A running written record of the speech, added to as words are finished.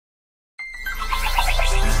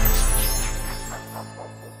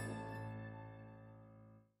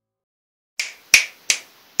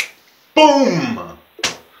Boom!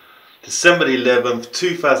 December the 11th,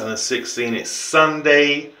 2016. It's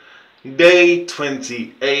Sunday, day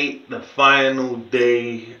 28, the final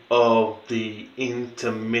day of the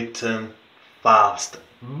intermittent fast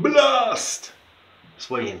blast.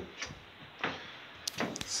 Swaying.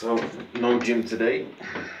 So, no gym today.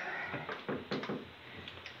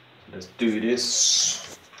 Let's do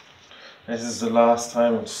this. This is the last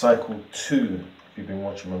time of cycle 2, if you've been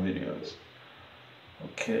watching my videos.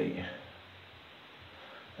 Okay.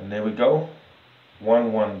 And there we go.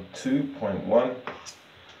 112.1.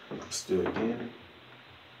 Let's do it again.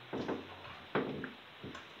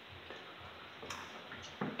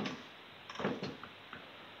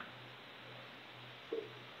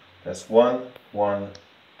 That's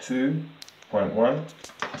 112.1.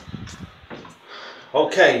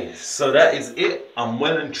 Okay, so that is it. I'm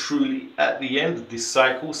well and truly at the end of this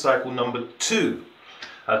cycle, cycle number 2.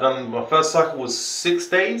 My first cycle was 6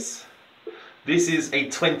 days. This is a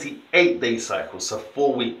 28-day cycle, so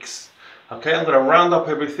 4 weeks. Okay, I'm going to round up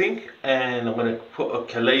everything and I'm going to put a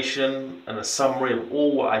collation and a summary of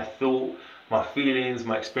all what I thought, my feelings,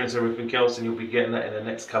 my experience, everything else, and you'll be getting that in the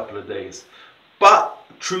next couple of days. But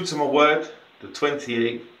true to my word, the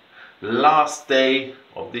 28th, last day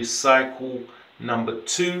of this cycle, number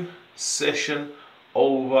 2 session,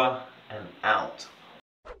 over and out.